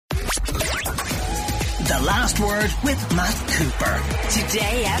The Last Word with Matt Cooper.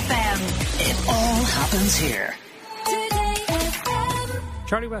 Today FM. It all happens here.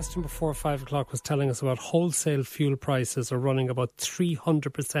 Charlie Weston before 5 o'clock was telling us about wholesale fuel prices are running about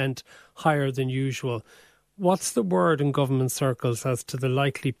 300% higher than usual. What's the word in government circles as to the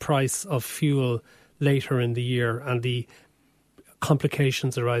likely price of fuel later in the year and the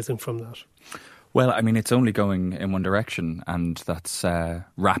complications arising from that? Well, I mean, it's only going in one direction, and that's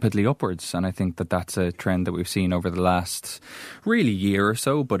rapidly upwards. And I think that that's a trend that we've seen over the last really year or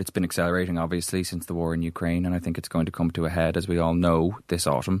so, but it's been accelerating, obviously, since the war in Ukraine. And I think it's going to come to a head, as we all know, this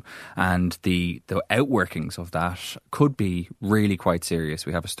autumn. And the outworkings of that could be really quite serious.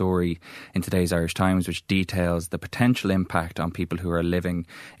 We have a story in today's Irish Times which details the potential impact on people who are living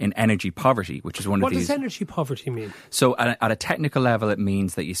in energy poverty, which is one of these... What does energy poverty mean? So at a technical level, it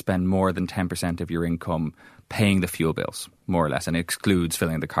means that you spend more than 10% of your income paying the fuel bills, more or less, and it excludes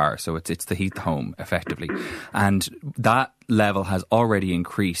filling the car. So it's to heat the home, effectively. And that level has already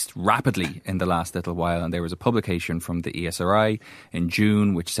increased rapidly in the last little while. And there was a publication from the ESRI in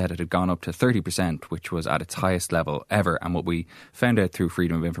June which said it had gone up to 30%, which was at its highest level ever. And what we found out through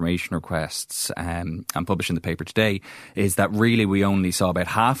Freedom of Information requests and published in the paper today is that really we only saw about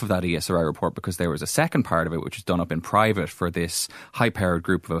half of that ESRI report, because there was a second part of it which was done up in private for this high-powered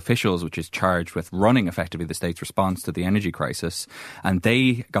group of officials which is charged with running effectively the state's response to the energy crisis. And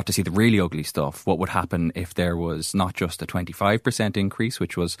they got to see the really ugly stuff. What would happen if there was not just a 25% increase,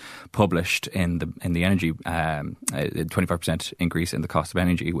 which was published in the energy, 25% increase in the cost of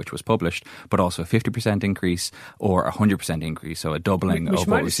energy, which was published, but also a 50% increase or a 100% increase, so a doubling of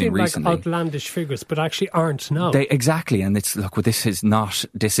what we've seen recently. Like outlandish figures, but actually aren't now. Exactly, and this is not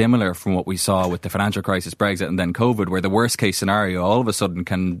dissimilar from what we saw with the financial crisis, Brexit, and then COVID, where the worst case scenario all of a sudden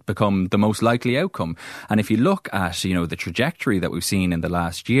can become the most likely outcome. And if you look at the trajectory that we've seen in the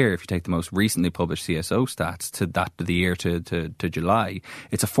last year, if you take the most recently published CSO stats to that of the year to July,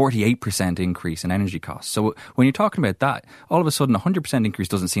 it's a 48% increase in energy costs. So when you're talking about that, all of a sudden a 100% increase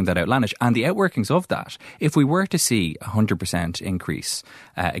doesn't seem that outlandish. And the outworkings of that, if we were to see a 100% increase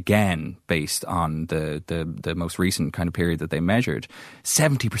again based on the most recent kind of period that they measured,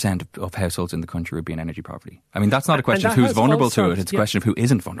 70% of households in the country would be in energy poverty. I mean, that's not a question of who's vulnerable to it, it's a question of who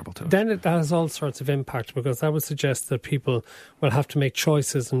isn't vulnerable to it. Then it has all sorts of impact, because that would suggest that people will have to make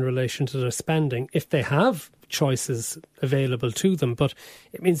choices in relation to their spending if they have choices available to them, but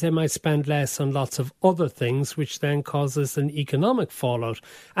it means they might spend less on lots of other things, which then causes an economic fallout.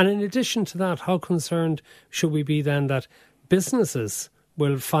 And in addition to that, how concerned should we be then that businesses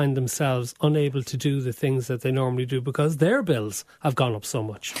will find themselves unable to do the things that they normally do because their bills have gone up so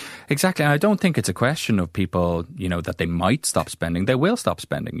much? Exactly. And I don't think it's a question of people, that they might stop spending. They will stop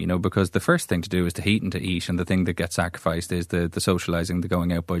spending, because the first thing to do is to heat and to eat. And the thing that gets sacrificed is the socialising, the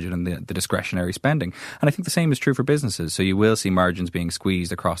going out budget and the discretionary spending. And I think the same is true for businesses. So you will see margins being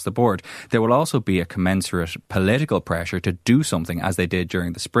squeezed across the board. There will also be a commensurate political pressure to do something, as they did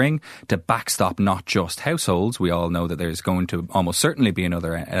during the spring, to backstop not just households. We all know that there's going to almost certainly be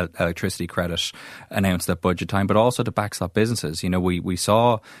another electricity credit announced at budget time, but also to backstop businesses. We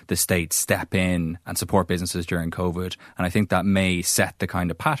saw the state step in and support businesses during COVID, and I think that may set the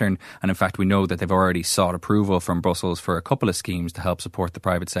kind of pattern. And in fact, we know that they've already sought approval from Brussels for a couple of schemes to help support the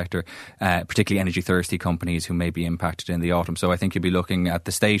private sector, particularly energy thirsty companies who may be impacted in the autumn. So I think you'll be looking at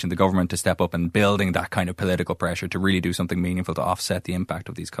the state and the government to step up and building that kind of political pressure to really do something meaningful to offset the impact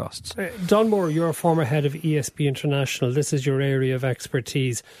of these costs. Don Moore, you're a former head of ESB International. This is your area of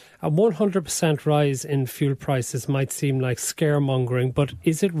expertise. A 100% rise in fuel prices might seem like scaremongering, but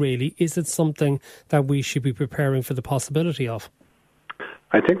is it really? Is it something that we should be preparing for the possibility of?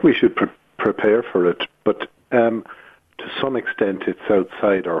 I think we should prepare for it, but to some extent it's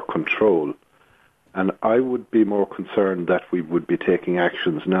outside our control. And I would be more concerned that we would be taking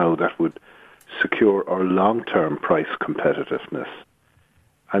actions now that would secure our long-term price competitiveness.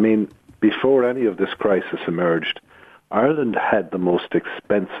 I mean, before any of this crisis emerged, Ireland had the most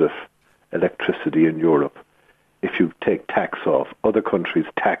expensive electricity in Europe. If you take tax off, other countries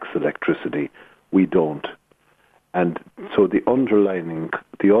tax electricity, we don't. And so the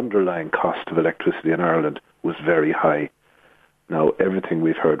underlying cost of electricity in Ireland was very high. Now, everything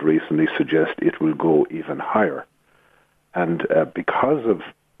we've heard recently suggests it will go even higher. And because of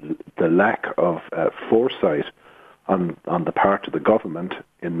the lack of foresight on the part of the government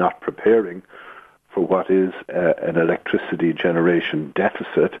in not preparing for what is an electricity generation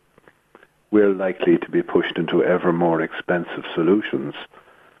deficit, we're likely to be pushed into ever more expensive solutions.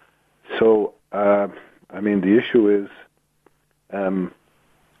 So, the issue is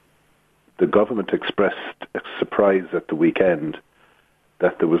the government expressed a surprise at the weekend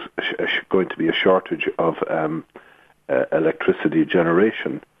that there was going to be a shortage of electricity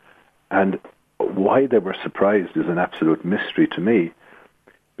generation. And why they were surprised is an absolute mystery to me,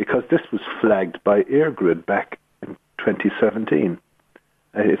 because this was flagged by EirGrid back in 2017.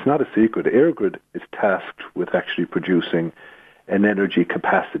 It's not a secret. EirGrid is tasked with actually producing an energy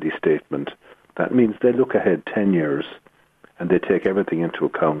capacity statement. That means they look ahead 10 years and they take everything into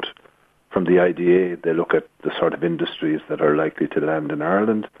account. From the IDA, they look at the sort of industries that are likely to land in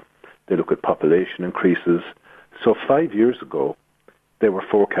Ireland. They look at population increases. So 5 years ago, they were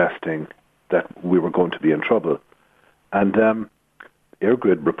forecasting that we were going to be in trouble. And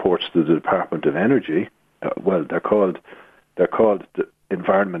EirGrid reports to the Department of Energy. They're called the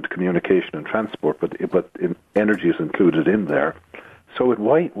Environment, Communication and Transport, but energy is included in there. So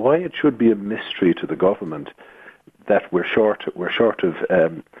why it should be a mystery to the government that we're short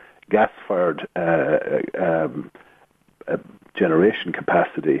of gas-fired generation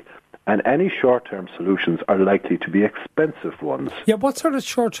capacity, and any short-term solutions are likely to be expensive ones. Yeah, what sort of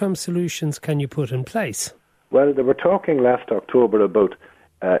short-term solutions can you put in place? Well, they were talking last October about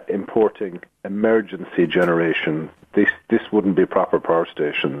importing emergency generation. This wouldn't be proper power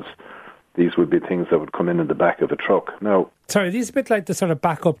stations. These would be things that would come in the back of a truck. Now, sorry, these are a bit like the sort of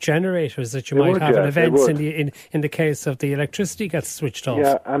backup generators that you might have in events in the case of the electricity gets switched off.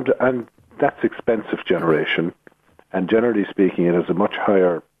 Yeah, and that's expensive generation, and generally speaking, it has a much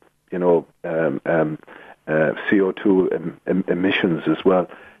higher, CO2 emissions as well.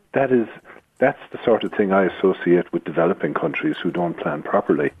 That's the sort of thing I associate with developing countries who don't plan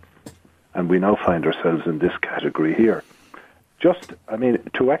properly, and we now find ourselves in this category here. To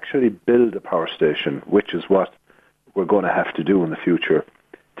actually build a power station, which is what we're going to have to do in the future,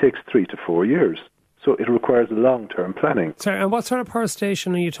 takes 3 to 4 years. So it requires long-term planning. Sorry, and what sort of power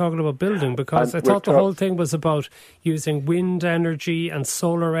station are you talking about building? Because I thought the whole thing was about using wind energy and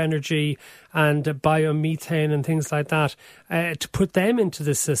solar energy and biomethane and things like that to put them into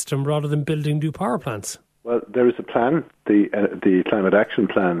the system rather than building new power plants. Well, there is a plan. The Climate Action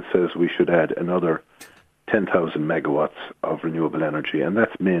Plan says we should add another 10,000 megawatts of renewable energy, and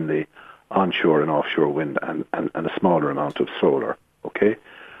that's mainly onshore and offshore wind and a smaller amount of solar, okay?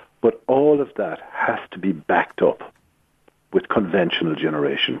 But all of that has to be backed up with conventional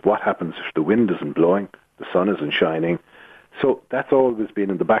generation. What happens if the wind isn't blowing, the sun isn't shining? So that's always been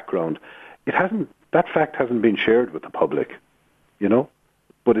in the background. That fact hasn't been shared with the public,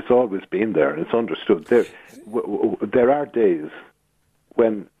 but it's always been there, and it's understood. There are days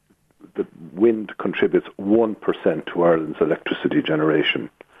when the wind contributes 1% to Ireland's electricity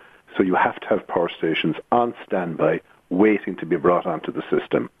generation. So you have to have power stations on standby, waiting to be brought onto the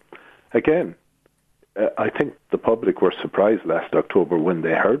system. Again, I think the public were surprised last October when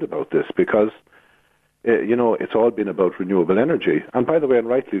they heard about this because, it's all been about renewable energy. And by the way, and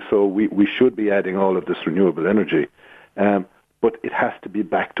rightly so, we should be adding all of this renewable energy. But it has to be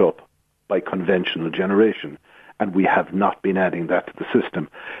backed up by conventional generation. And we have not been adding that to the system.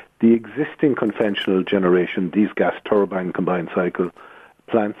 The existing conventional generation, these gas turbine combined cycle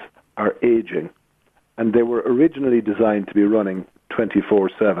plants, are aging. And they were originally designed to be running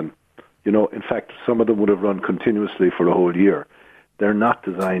 24/7. In fact, some of them would have run continuously for a whole year. They're not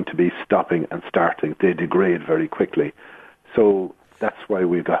designed to be stopping and starting. They degrade very quickly. So that's why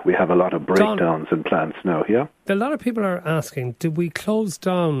we have a lot of breakdowns in plants now, yeah? A lot of people are asking, did we close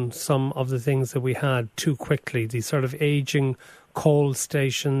down some of the things that we had too quickly, these sort of aging coal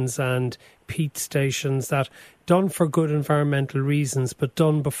stations and peat stations that done for good environmental reasons but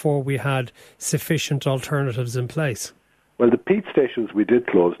done before we had sufficient alternatives in place? Well, the peat stations we did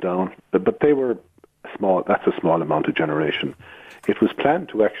close down, but they were small. That's a small amount of generation. It was planned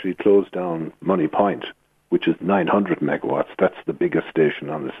to actually close down Money Point, which is 900 megawatts. That's the biggest station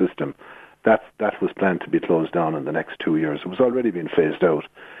on the system. That was planned to be closed down in the next 2 years. It was already being phased out.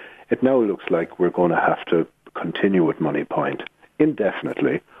 It now looks like we're going to have to continue with Money Point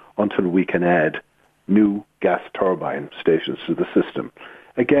indefinitely until we can add new gas turbine stations to the system.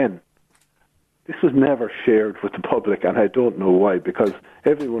 Again, this was never shared with the public, and I don't know why, because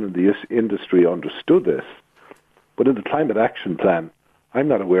everyone in the industry understood this. But in the Climate Action Plan, I'm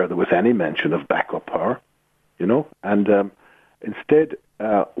not aware there was any mention of backup power, And instead,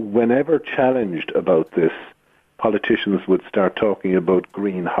 whenever challenged about this, politicians would start talking about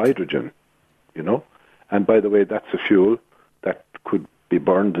green hydrogen, And by the way, that's a fuel that could be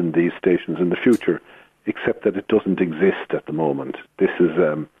burned in these stations in the future, except that it doesn't exist at the moment. This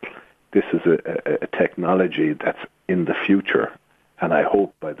is a technology that's in the future, and I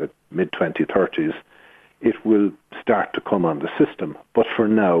hope by the mid-2030s it will start to come on the system. But for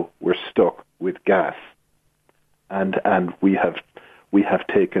now, we're stuck with gas, and we have We have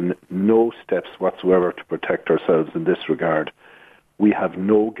taken no steps whatsoever to protect ourselves in this regard. We have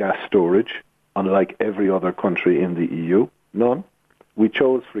no gas storage, unlike every other country in the EU. None. We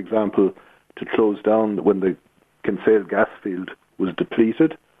chose, for example, to close down when the Kinsale gas field was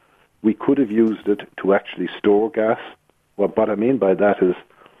depleted. We could have used it to actually store gas. What I mean by that is,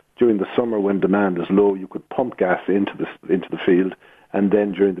 during the summer when demand is low, you could pump gas into the field, and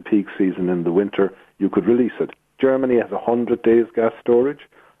then during the peak season in the winter, you could release it. Germany has 100 days gas storage,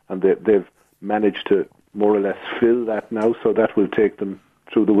 and they've managed to more or less fill that now, so that will take them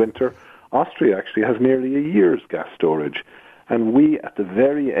through the winter. Austria actually has nearly a year's gas storage, and we, at the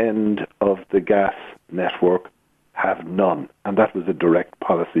very end of the gas network, have none, and that was a direct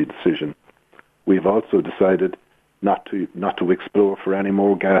policy decision. We've also decided not to explore for any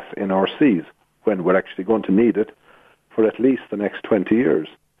more gas in our seas when we're actually going to need it for at least the next 20 years.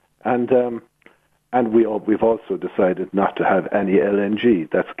 And we've also decided not to have any LNG,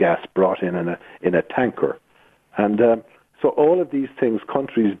 that's gas brought in a tanker. And so all of these things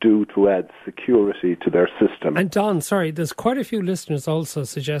countries do to add security to their system. And Don, sorry, there's quite a few listeners also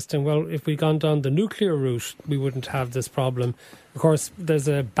suggesting, well, if we'd gone down the nuclear route, we wouldn't have this problem. Of course, there's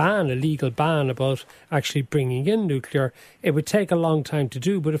a legal ban about actually bringing in nuclear. It would take a long time to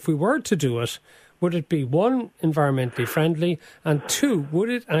do, but if we were to do it, would it be, one, environmentally friendly, and two, would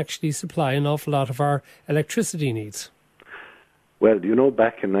it actually supply an awful lot of our electricity needs? Well,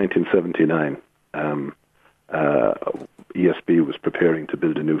 back in 1979, ESB was preparing to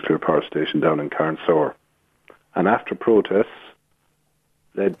build a nuclear power station down in Carnsore. And after protests,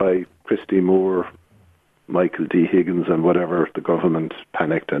 led by Christy Moore, Michael D. Higgins and whatever, the government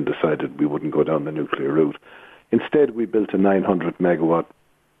panicked and decided we wouldn't go down the nuclear route. Instead, we built a 900-megawatt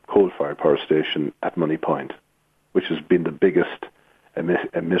coal-fired power station at Money Point, which has been the biggest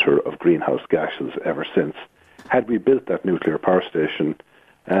emitter of greenhouse gases ever since. Had we built that nuclear power station,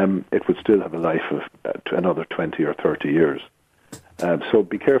 it would still have a life of another 20 or 30 years. So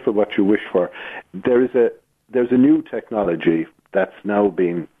be careful what you wish for. There's a new technology that's now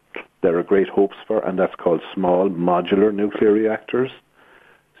there are great hopes for, and that's called small modular nuclear reactors.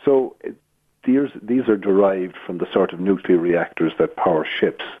 So these are derived from the sort of nuclear reactors that power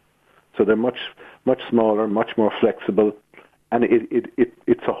ships. So they're much smaller, much more flexible, and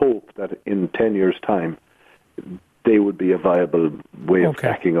it's a hope that in 10 years' time they would be a viable way of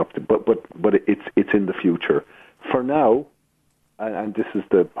backing up. But it's in the future. For now, and this is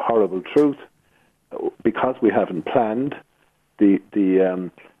the horrible truth, because we haven't planned, the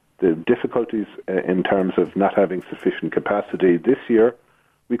difficulties in terms of not having sufficient capacity this year,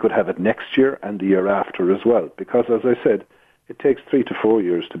 we could have it next year and the year after as well. Because, as I said, it takes 3 to 4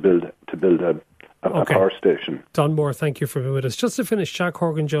 years to build a power station. Don Moore, thank you for being with us. Just to finish, Jack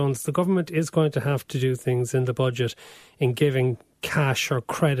Horgan Jones, the government is going to have to do things in the budget in giving cash or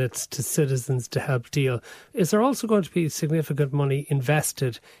credits to citizens to help deal. Is there also going to be significant money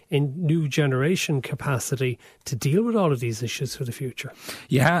invested in new generation capacity to deal with all of these issues for the future?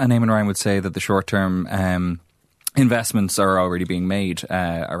 Yeah, and Eamon Ryan would say that the short-term investments are already being made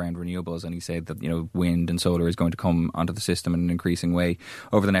around renewables, and he said that wind and solar is going to come onto the system in an increasing way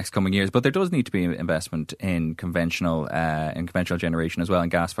over the next coming years. But there does need to be investment in conventional generation as well,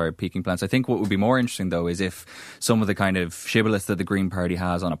 and gas-fired peaking plants. I think what would be more interesting though is if some of the kind of shibboleths that the Green Party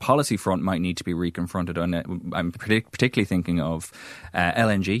has on a policy front might need to be reconfronted on it. I'm particularly thinking of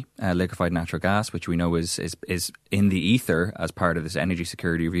LNG, liquefied natural gas, which we know is in the ether as part of this energy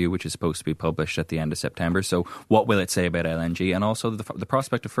security review, which is supposed to be published at the end of September. So what will it say about LNG, and also the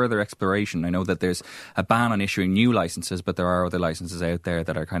prospect of further exploration? I know that there's a ban on issuing new licences, but there are other licences out there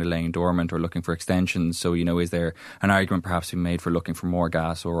that are kind of laying dormant or looking for extensions. So, is there an argument perhaps being made for looking for more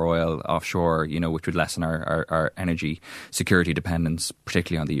gas or oil offshore, which would lessen our energy security dependence,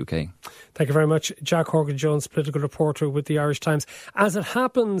 particularly on the UK? Thank you very much. Jack Horgan Jones, political reporter with the Irish Times. As it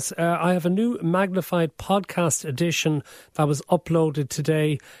happens, I have a new magnified podcast edition that was uploaded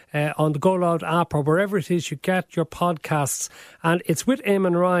today on the Go Loud app or wherever it is you get your podcasts, and it's with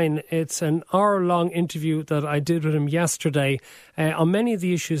Eamon Ryan. It's an hour-long interview that I did with him yesterday on many of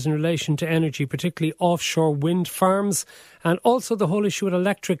the issues in relation to energy, particularly offshore wind farms, and also the whole issue with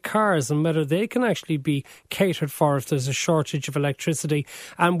electric cars and whether they can actually be catered for if there's a shortage of electricity.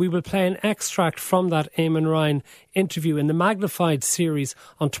 And we will play an extract from that Eamon Ryan interview in the magnified series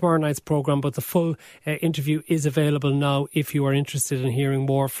on tomorrow night's programme, but the full interview is available now if you are interested in hearing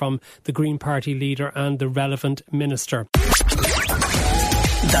more from the Green Party leader and the relevant minister.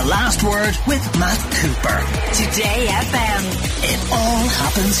 The Last Word with Matt Cooper. Today FM. It all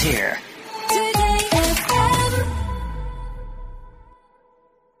happens here.